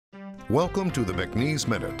Welcome to the McNees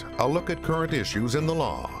Minute, a look at current issues in the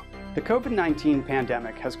law. The COVID-19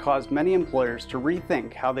 pandemic has caused many employers to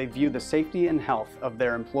rethink how they view the safety and health of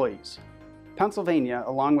their employees. Pennsylvania,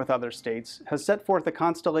 along with other states, has set forth a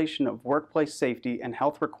constellation of workplace safety and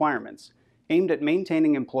health requirements aimed at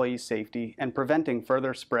maintaining employee safety and preventing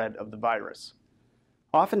further spread of the virus.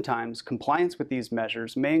 Oftentimes, compliance with these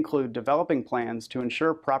measures may include developing plans to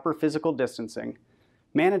ensure proper physical distancing,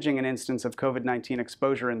 managing an instance of COVID-19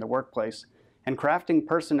 exposure in the workplace, and crafting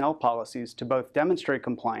personnel policies to both demonstrate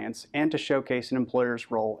compliance and to showcase an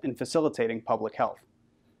employer's role in facilitating public health.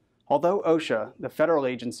 Although OSHA, the federal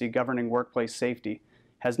agency governing workplace safety,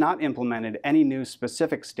 has not implemented any new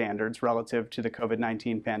specific standards relative to the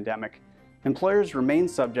COVID-19 pandemic, employers remain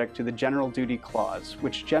subject to the General Duty Clause,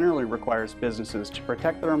 which generally requires businesses to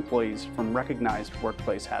protect their employees from recognized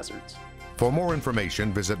workplace hazards. For more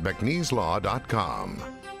information, visit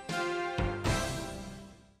McNeeslaw.com.